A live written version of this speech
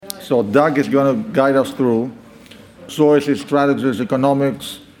So Doug is going to guide us through sources, strategies,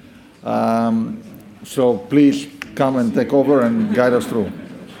 economics. So please come and take over and guide us through.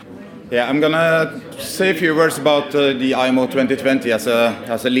 Yeah, I'm going to say a few words about the IMO 2020 as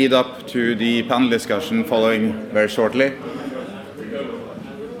a lead up to the panel discussion following very shortly.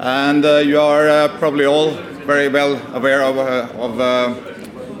 And you are probably all very well aware of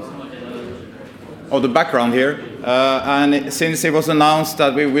the background here. And since it was announced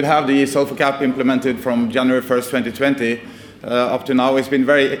that we would have the sulfur cap implemented from January 1st, 2020, up to now it's been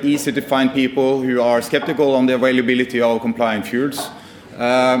very easy to find people who are skeptical on the availability of compliant fuels.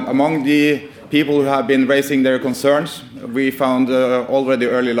 Among the people who have been raising their concerns, we found already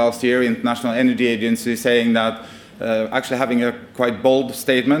early last year International Energy Agency saying that actually having a quite bold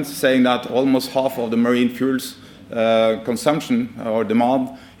statement saying that almost half of the marine fuels consumption or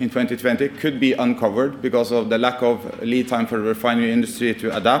demand in 2020 could be uncovered because of the lack of lead time for the refinery industry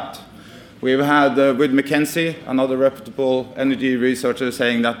to adapt. We've had Wood Mackenzie, another reputable energy researcher,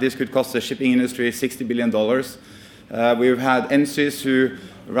 saying that this could cost the shipping industry $60 billion. We've had ENSYS, who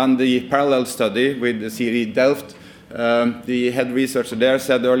ran the parallel study with the CRE Delft. The head researcher there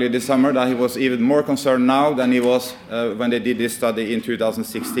said earlier this summer that he was even more concerned now than he was when they did this study in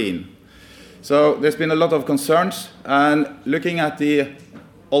 2016. So there's been a lot of concerns, and looking at the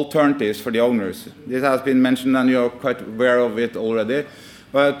alternatives for the owners. This has been mentioned and you're quite aware of it already.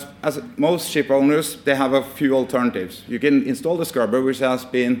 But as most ship owners, they have a few alternatives. You can install the scrubber, which has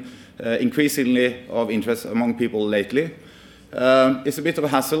been increasingly of interest among people lately. It's a bit of a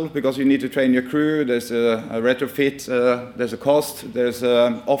hassle because you need to train your crew, there's a retrofit, there's a cost, there's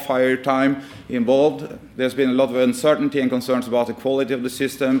off-hire time involved. There's been a lot of uncertainty and concerns about the quality of the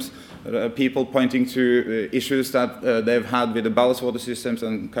systems, people pointing to issues that they've had with the ballast water systems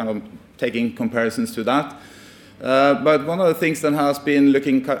and kind of taking comparisons to that. But one of the things that has been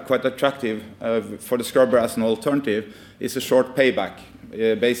looking quite attractive for the scrubber as an alternative is a short payback.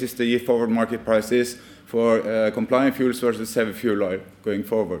 Basis the forward market prices for compliant fuels versus heavy fuel oil going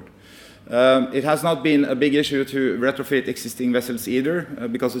forward. It has not been a big issue to retrofit existing vessels either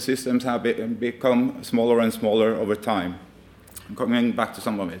because the systems have become smaller and smaller over time. I'm coming back to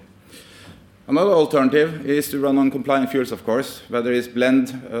some of it. Another alternative is to run on compliant fuels, of course, whether it's blend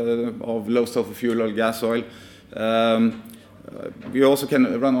of low sulfur fuel oil, gas oil. We also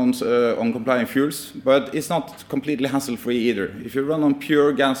can run on compliant fuels, but it's not completely hassle-free either. If you run on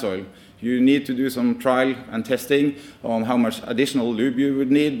pure gas oil, you need to do some trial and testing on how much additional lube you would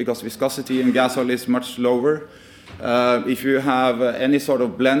need because viscosity in gas oil is much lower. If you have any sort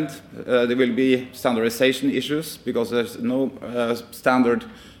of blend, there will be standardization issues because there's no standard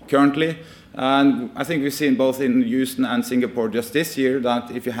currently. And I think we've seen both in Houston and Singapore just this year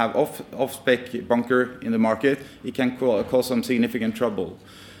that if you have off-spec bunker in the market, it can cause some significant trouble.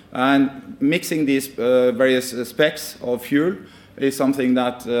 And mixing these various specs of fuel is something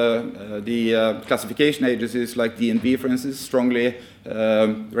that the classification agencies like DNV, for instance, strongly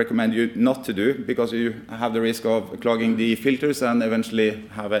recommend you not to do because you have the risk of clogging the filters and eventually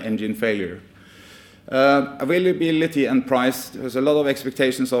have an engine failure. Availability and price, there's a lot of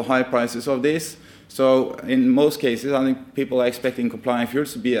expectations of high prices of this. So in most cases, I think people are expecting compliant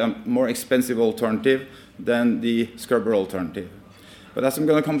fuels to be a more expensive alternative than the scrubber alternative. But as I'm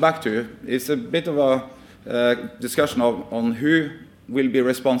going to come back to, it's a bit of a discussion on who will be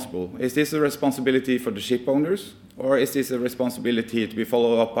responsible. Is this a responsibility for the ship owners, or is this a responsibility to be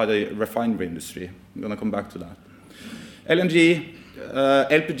followed up by the refinery industry? I'm going to come back to that. LNG,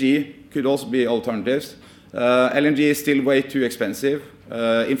 LPG, could also be alternatives. LNG is still way too expensive.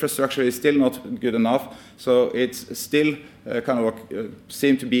 Infrastructure is still not good enough, so it's still kind of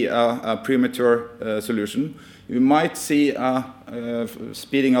seem to be a premature solution. You might see a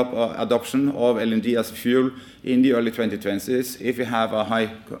speeding up adoption of LNG as a fuel in the early 2020s if you have a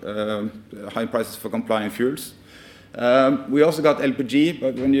high prices for compliant fuels. We also got LPG,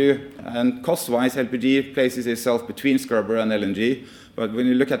 but and cost-wise, LPG places itself between scrubber and LNG. But when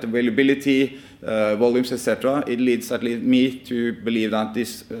you look at availability, volumes, etc., it leads at least me to believe that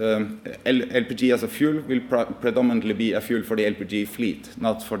this LPG as a fuel will predominantly be a fuel for the LPG fleet,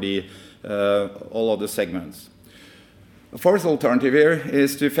 not for the all other segments. The fourth alternative here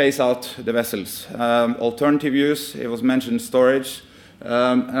is to phase out the vessels. Alternative use, it was mentioned storage.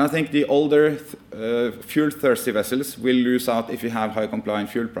 And I think the older fuel-thirsty vessels will lose out if you have high compliant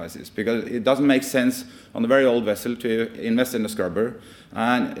fuel prices because it doesn't make sense on a very old vessel to invest in a scrubber.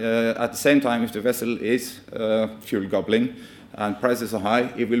 And at the same time, if the vessel is fuel gobbling and prices are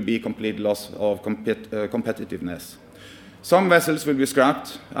high, it will be complete loss of competitiveness. Some vessels will be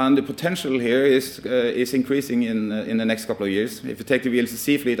scrapped, and the potential here is increasing in the next couple of years. If you take the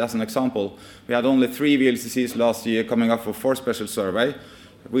VLCC fleet as an example, we had only 3 VLCCs last year coming up for 4 special survey.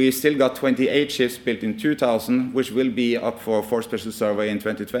 We still got 28 ships built in 2000, which will be up for 4 special survey in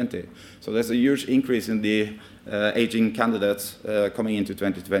 2020. So there's a huge increase in the aging candidates coming into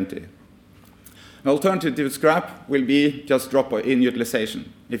 2020. An alternative to scrap will be just drop in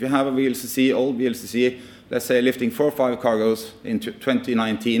utilization. If you have a VLCC, old VLCC, let's say lifting 4 or 5 cargoes in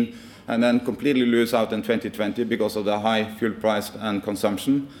 2019, and then completely lose out in 2020 because of the high fuel price and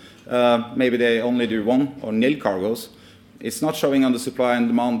consumption, maybe they only do 1 or nil cargoes. It's not showing on the supply and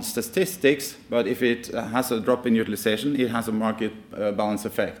demand statistics, but if it has a drop in utilization, it has a market balance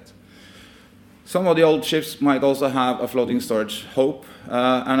effect. Some of the old ships might also have a floating storage hope,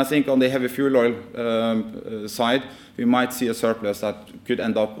 and I think on the heavy fuel oil side, we might see a surplus that could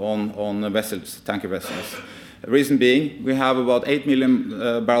end up on vessels, tanker vessels. The reason being, we have about 8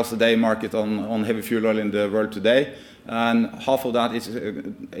 million barrels a day market on heavy fuel oil in the world today, and half of that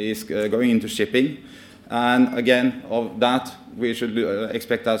is going into shipping. And again, of that, we should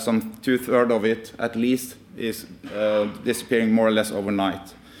expect that some 2/3 of it, at least, is disappearing more or less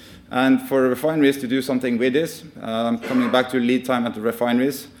overnight. And for refineries to do something with this, coming back to lead time at the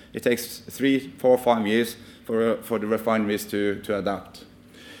refineries, it takes 3, 4, 5 years for the refineries to adapt.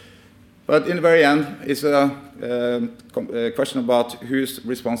 But in the very end, it's a question about whose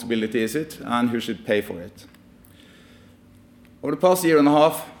responsibility is it and who should pay for it. Over the past year and a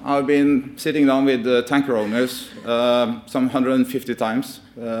half, I've been sitting down with tanker owners some 150 times,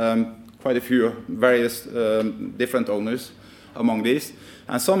 quite a few various different owners among these.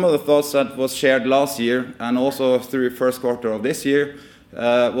 And some of the thoughts that was shared last year and also through first quarter of this year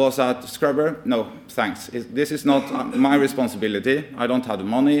was that scrubber, no, thanks. This is not my responsibility. I don't have the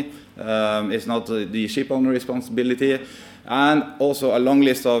money. It's not the ship owner responsibility. And also a long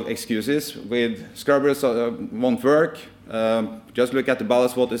list of excuses with scrubbers won't work. Just look at the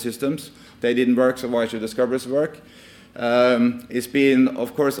ballast water systems. They didn't work, so why should the scrubbers work? It's been,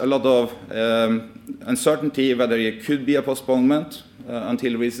 of course, a lot of uncertainty whether it could be a postponement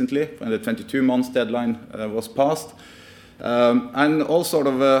until recently, when the 22 months deadline was passed, and all sort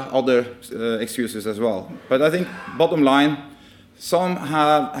of other excuses as well. But I think, bottom line, some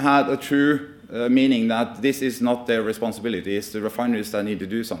have had a true meaning that this is not their responsibility. It's the refineries that need to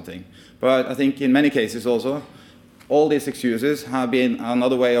do something. But I think in many cases also, all these excuses have been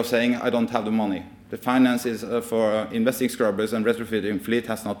another way of saying, I don't have the money. The finances for investing scrubbers and retrofitting fleet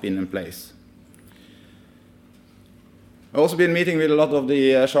has not been in place. I've also been meeting with a lot of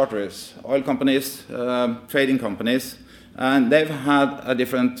the charterers, oil companies, trading companies, and they've had a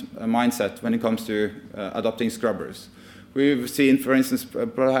different mindset when it comes to adopting scrubbers. We've seen, for instance,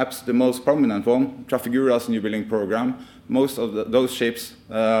 perhaps the most prominent one, Trafigura's newbuilding program. Most of those ships,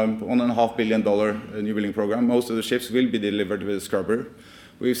 $1.5 billion newbuilding program, most of the ships will be delivered with a scrubber.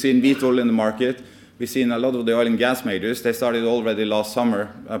 We've seen Vitol in the market. We've seen a lot of the oil and gas majors. They started already last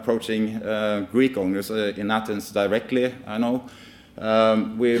summer approaching Greek owners in Athens directly, I know.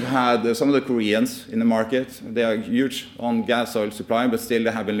 We've had some of the Koreans in the market. They are huge on gas oil supply, but still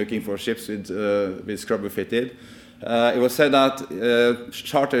they have been looking for ships with scrubber fitted. It was said that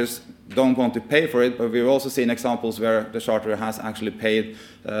charters don't want to pay for it, but we've also seen examples where the charterer has actually paid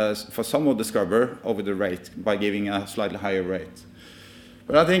for some of the scrubber over the rate by giving a slightly higher rate.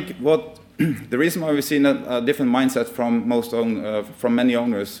 But I think the reason why we've seen a different mindset from many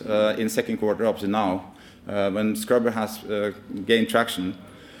owners in second quarter up to now, when scrubber has gained traction,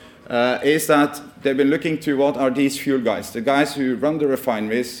 is that they've been looking to what are these fuel guys, the guys who run the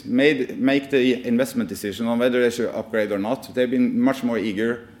refineries, make the investment decision on whether they should upgrade or not. They've been much more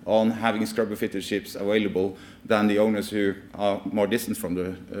eager on having scrubber-fitted ships available than the owners who are more distant from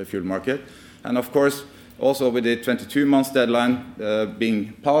the fuel market. And of course, also with the 22 months deadline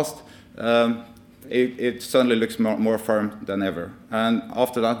being passed, it certainly looks more firm than ever. And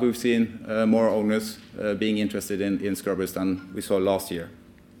after that, we've seen more owners being interested in scrubbers than we saw last year.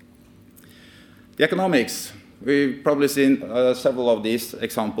 The economics, we've probably seen several of these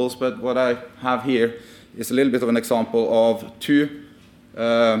examples, but what I have here is a little bit of an example of 2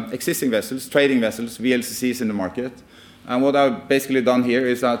 existing vessels, trading vessels, VLCCs in the market. And what I've basically done here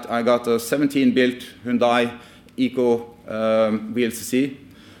is that I got a 17-built Hyundai Eco VLCC.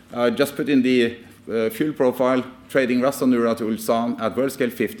 I just put in the fuel profile, trading Ras Tanura to Ulsan at world scale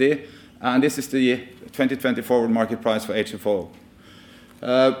 50, and this is the 2020 forward market price for HFO.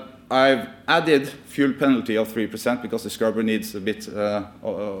 I've added fuel penalty of 3% because the scrubber needs a bit of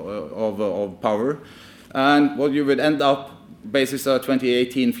power. And what you would end up basis a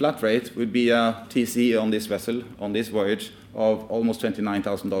 2018 flat rate, would be a TCE on this vessel, on this voyage, of almost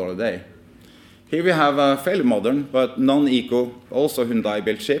 $29,000 a day. Here we have a fairly modern, but non-eco, also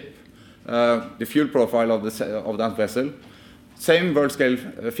Hyundai-built ship. The fuel profile of that vessel, same world scale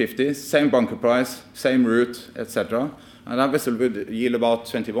 50, same bunker price, same route, etc. And that vessel would yield about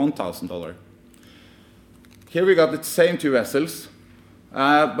 $21,000. Here we got the same two vessels,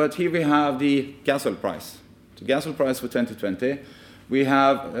 but here we have the gas oil price. The gas oil price for 2020, we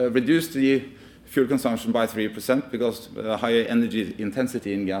have reduced the fuel consumption by 3% because higher energy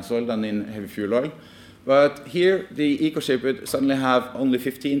intensity in gas oil than in heavy fuel oil. But here, the eco ship would suddenly have only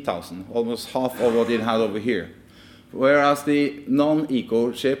 15,000, almost half of what it had over here. Whereas the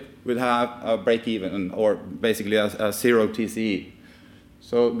non-eco ship would have a break-even, or basically a zero TCE.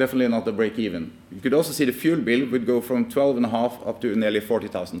 So definitely not a break-even. You could also see the fuel bill would go from 12.5 up to nearly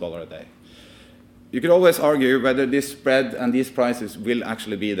 $40,000 a day. You could always argue whether this spread and these prices will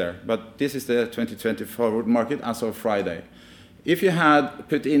actually be there, but this is the 2020 forward market as of Friday. If you had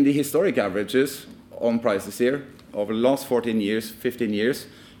put in the historic averages on prices here over the last 14 years, 15 years,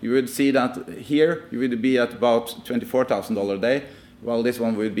 you would see that here you would be at about $24,000 a day, while this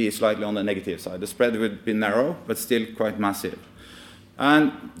one would be slightly on the negative side. The spread would be narrow, but still quite massive.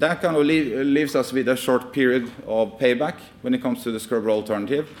 And that kind of leaves us with a short period of payback when it comes to the scrubber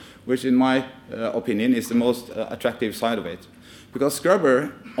alternative, which in my opinion is the most attractive side of it. Because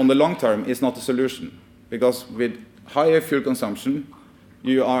scrubber, on the long term, is not a solution. Because with higher fuel consumption,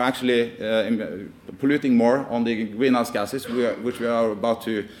 you are actually polluting more on the greenhouse gases, which we are about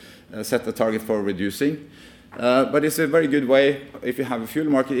to set a target for reducing. But it's a very good way, if you have a fuel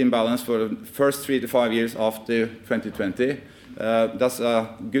market imbalance for the first 3 to 5 years after 2020, that's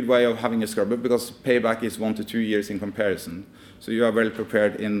a good way of having a scrubber because payback is 1 to 2 years in comparison. So you are well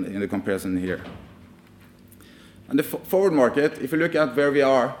prepared in the comparison here. And the forward market, if you look at where we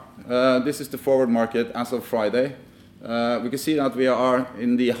are, this is the forward market as of Friday. We can see that we are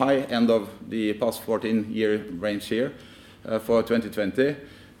in the high end of the past 14-year range here for 2020.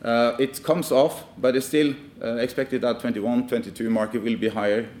 It comes off, but it's still expected that 21, 22 market will be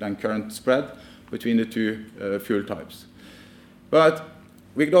higher than current spread between the two fuel types. But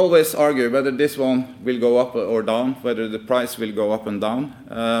we could always argue whether this one will go up or down, whether the price will go up and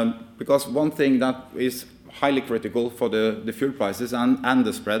down, because one thing that is highly critical for the fuel prices and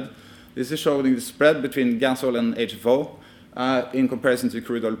the spread, this is showing the spread between gas oil and HFO in comparison to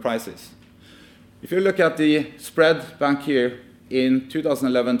crude oil prices. If you look at the spread back here in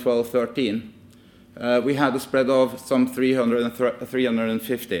 2011, 12, 13, we had a spread of some 300 and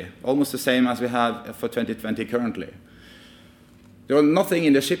 350, almost the same as we have for 2020 currently. There was nothing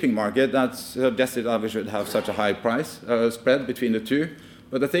in the shipping market that suggested that we should have such a high price spread between the two.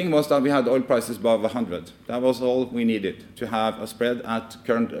 But the thing was that we had oil prices above 100. That was all we needed to have a spread at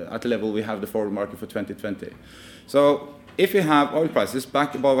the level we have the forward market for 2020. So if you have oil prices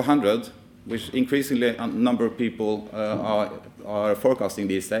back above 100, which increasingly a number of people are forecasting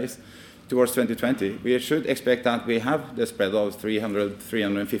these days, towards 2020, we should expect that we have the spread of 300,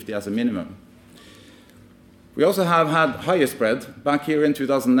 350 as a minimum. We also have had higher spread. Back here in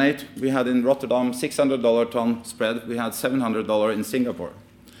 2008, we had in Rotterdam $600 ton spread. We had $700 in Singapore.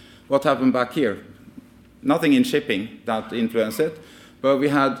 What happened back here? Nothing in shipping that influenced it, but we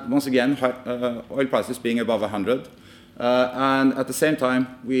had, once again, oil prices being above 100. And at the same time,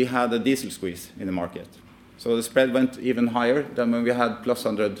 we had a diesel squeeze in the market. So the spread went even higher than when we had plus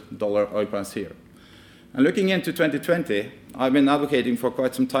 $100 oil price here. And looking into 2020, I've been advocating for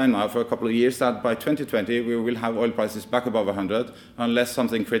quite some time now, for a couple of years, that by 2020 we will have oil prices back above 100 unless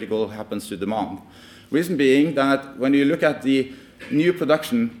something critical happens to demand. Reason being that when you look at the new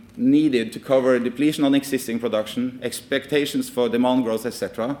production needed to cover depletion on existing production, expectations for demand growth,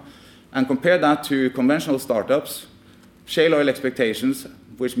 etc., and compare that to conventional startups, shale oil expectations,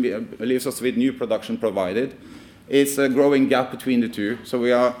 which leaves us with new production provided, it's a growing gap between the two. So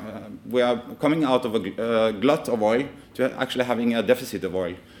we are coming out of a glut of oil to actually having a deficit of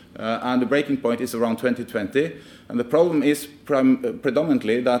oil. And the breaking point is around 2020. And the problem is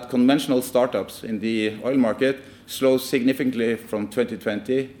predominantly that conventional startups in the oil market slow significantly from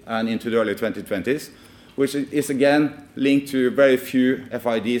 2020 and into the early 2020s, which is again linked to very few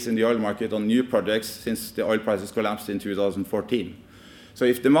FIDs in the oil market on new projects since the oil prices collapsed in 2014. So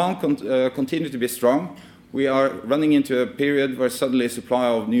if demand continues to be strong, we are running into a period where suddenly supply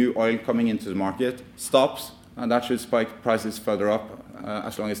of new oil coming into the market stops, and that should spike prices further up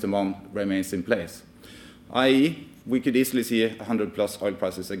as long as demand remains in place. I.e., we could easily see 100 plus oil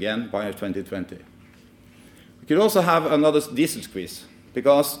prices again by 2020. We could also have another diesel squeeze,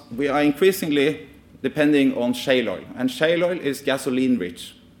 because we are increasingly depending on shale oil. And shale oil is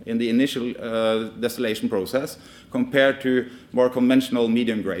gasoline-rich in the initial distillation process compared to more conventional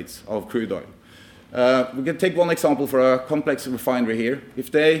medium grades of crude oil. We can take one example for a complex refinery here.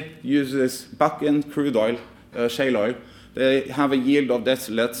 If they use this Bakken crude oil, shale oil, they have a yield of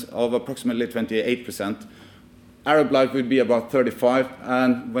distillates of approximately 28%. Arab Light would be about 35%,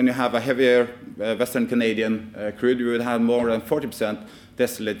 and when you have a heavier Western Canadian crude, you would have more than 40%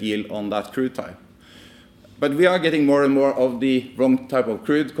 distillate yield on that crude type. But we are getting more and more of the wrong type of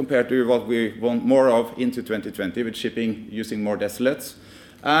crude compared to what we want more of into 2020 with shipping using more distillates.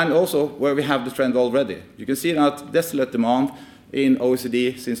 And also where we have the trend already. You can see that distillate demand in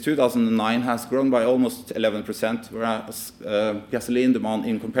OECD since 2009 has grown by almost 11%, whereas gasoline demand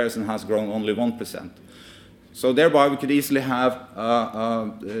in comparison has grown only 1%. So thereby we could easily have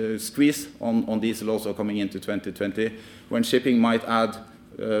a squeeze on diesel also coming into 2020, when shipping might add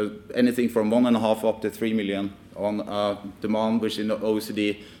anything from 1.5 up to 3 million on demand, which in the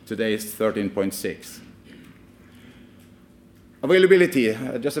OECD today is 13.6. Availability,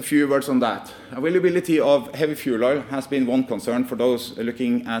 just a few words on that. Availability of heavy fuel oil has been one concern for those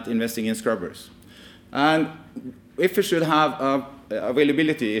looking at investing in scrubbers. And if we should have an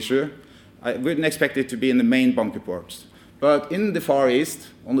availability issue, I wouldn't expect it to be in the main bunker ports. But in the Far East,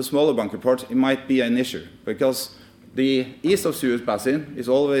 on the smaller bunker ports, it might be an issue, because the east of Suez Basin is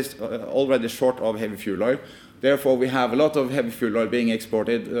always already short of heavy fuel oil. Therefore, we have a lot of heavy fuel oil being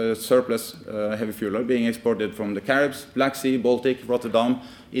exported, surplus heavy fuel oil being exported from the Caribs, Black Sea, Baltic, Rotterdam,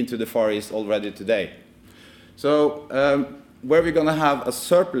 into the Far East already today. So where we're going to have a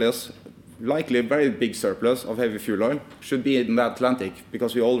surplus, likely a very big surplus of heavy fuel oil, should be in the Atlantic,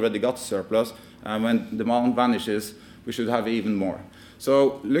 because we already got surplus, and when demand vanishes, we should have even more.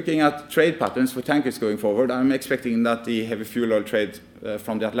 So looking at trade patterns for tankers going forward, I'm expecting that the heavy fuel oil trade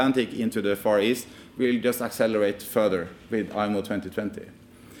from the Atlantic into the Far East will just accelerate further with IMO 2020.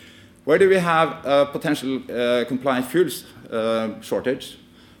 Where do we have a potential compliant fuels shortage?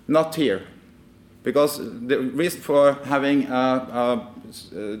 Not here, because the reason for having a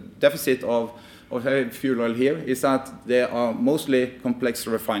deficit of heavy fuel oil here is that they are mostly complex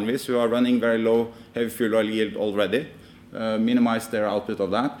refineries who are running very low heavy fuel oil yield already. Minimize their output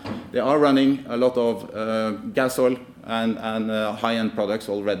of that. They are running a lot of gas oil and high-end products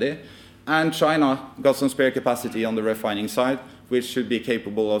already. And China got some spare capacity on the refining side, which should be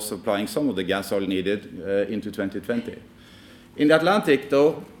capable of supplying some of the gas oil needed into 2020. In the Atlantic,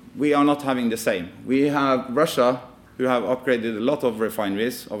 though, we are not having the same. We have Russia, who have upgraded a lot of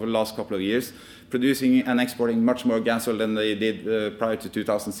refineries over the last couple of years, producing and exporting much more gas oil than they did prior to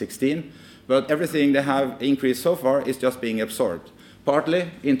 2016. But everything they have increased so far is just being absorbed,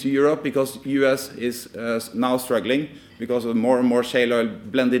 partly into Europe because US is now struggling because of more and more shale oil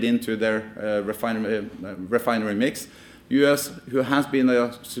blended into their refinery mix. US, who has been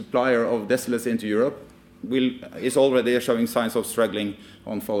a supplier of distillates into Europe, is already showing signs of struggling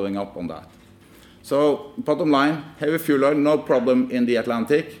on following up on that. So bottom line, heavy fuel oil, no problem in the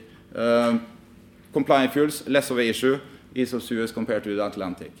Atlantic. Compliant fuels, less of an issue, east of Suez compared to the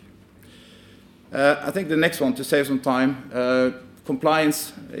Atlantic. I think the next one, to save some time,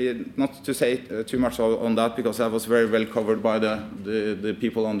 compliance, not to say too much on that because that was very well covered by the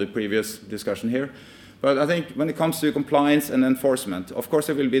people on the previous discussion here. But I think when it comes to compliance and enforcement, of course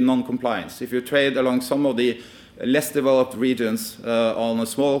there will be non-compliance. If you trade along some of the less developed regions on a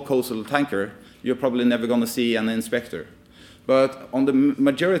small coastal tanker, you're probably never going to see an inspector. But on the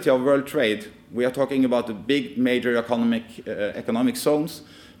majority of world trade, we are talking about the big major economic zones,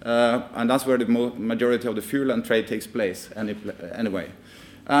 and that's where the majority of the fuel and trade takes place anyway.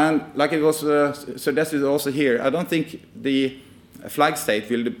 And like it was suggested also here, I don't think the flag state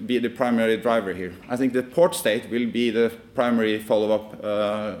will be the primary driver here. I think the port state will be the primary follow-up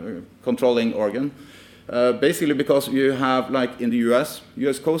controlling organ. Basically because you have, like in the US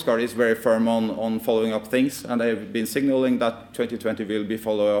Coast Guard is very firm on following up things, and they've been signaling that 2020 will be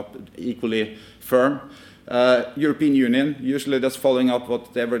follow-up equally firm. European Union usually just following up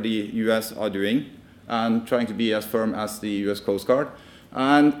whatever the US are doing and trying to be as firm as the US Coast Guard.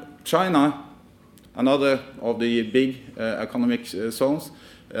 And China, another of the big economic zones,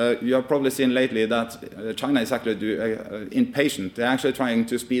 you have probably seen lately that China is actually impatient. They're actually trying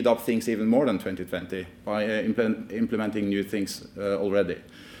to speed up things even more than 2020 by implementing new things already.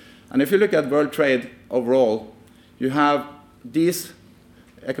 And if you look at world trade overall, you have these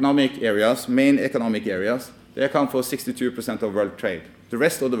economic areas, main economic areas, they account for 62% of world trade. The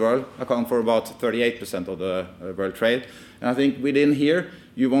rest of the world account for about 38% of the world trade. And I think within here,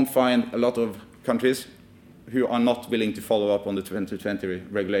 you won't find a lot of countries who are not willing to follow up on the 2020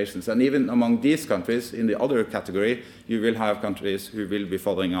 regulations. And even among these countries, in the other category, you will have countries who will be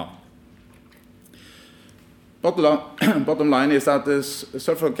following up. Bottom line is that this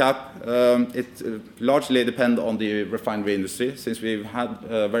sulfur cap, it largely depends on the refinery industry, since we've had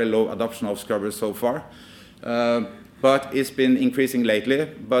very low adoption of scrubbers so far. But it's been increasing lately.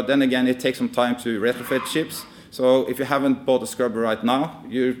 But then again, it takes some time to retrofit ships. So if you haven't bought a scrubber right now,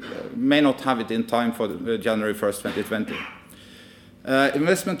 you may not have it in time for January 1st, 2020.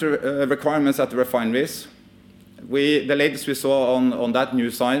 Investment requirements at the refineries. The latest we saw on that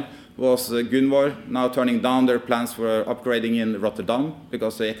news side was Gunvor now turning down their plans for upgrading in Rotterdam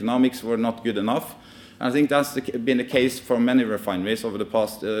because the economics were not good enough. And I think that's been the case for many refineries over the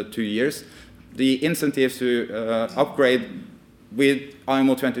past 2 years. The incentives to upgrade with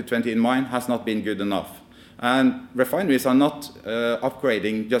IMO 2020 in mind has not been good enough. And refineries are not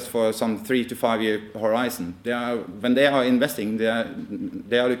upgrading just for some 3 to 5 year horizon. When they are investing,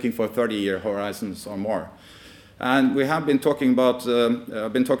 they are looking for 30-year horizons or more. And we have been talking about,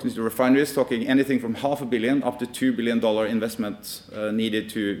 I've been talking to refineries, talking anything from $500 million up to $2 billion investments needed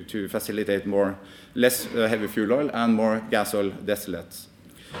to facilitate less heavy fuel oil and more gas oil distillates.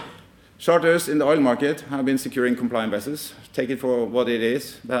 Charters in the oil market have been securing compliant vessels. Take it for what it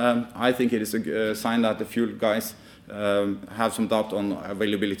is. I think it is a sign that the fuel guys have some doubt on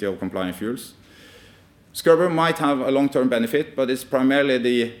availability of compliant fuels. Scrubber might have a long-term benefit, but it's primarily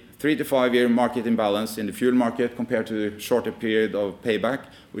the 3 to 5 year market imbalance in the fuel market compared to the shorter period of payback,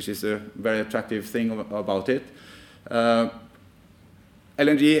 which is a very attractive thing about it. LNG,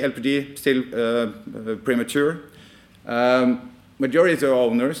 LPG, still premature. Majority of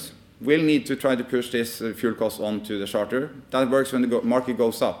owners will need to try to push this fuel cost onto the charter. That works when the market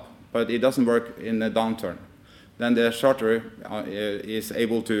goes up, but it doesn't work in a downturn. Then the charter is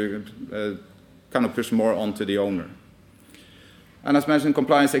able to kind of push more onto the owner. And as mentioned,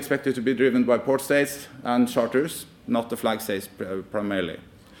 compliance is expected to be driven by port states and charters, not the flag states primarily.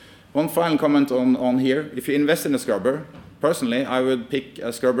 One final comment on here. If you invest in a scrubber, personally, I would pick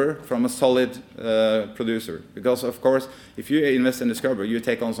a scrubber from a solid producer. Because, of course, if you invest in a scrubber, you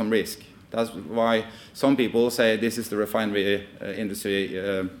take on some risk. That's why some people say this is the refinery industry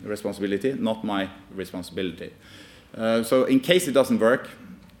responsibility, not my responsibility. So in case it doesn't work,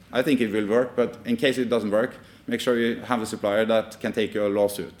 I think it will work, but in case it doesn't work, make sure you have a supplier that can take your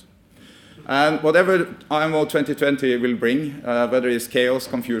lawsuit. And whatever IMO 2020 will bring, whether it's chaos,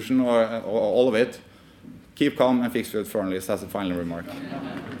 confusion, or all of it, keep calm and fix your furnace. That's the final remark.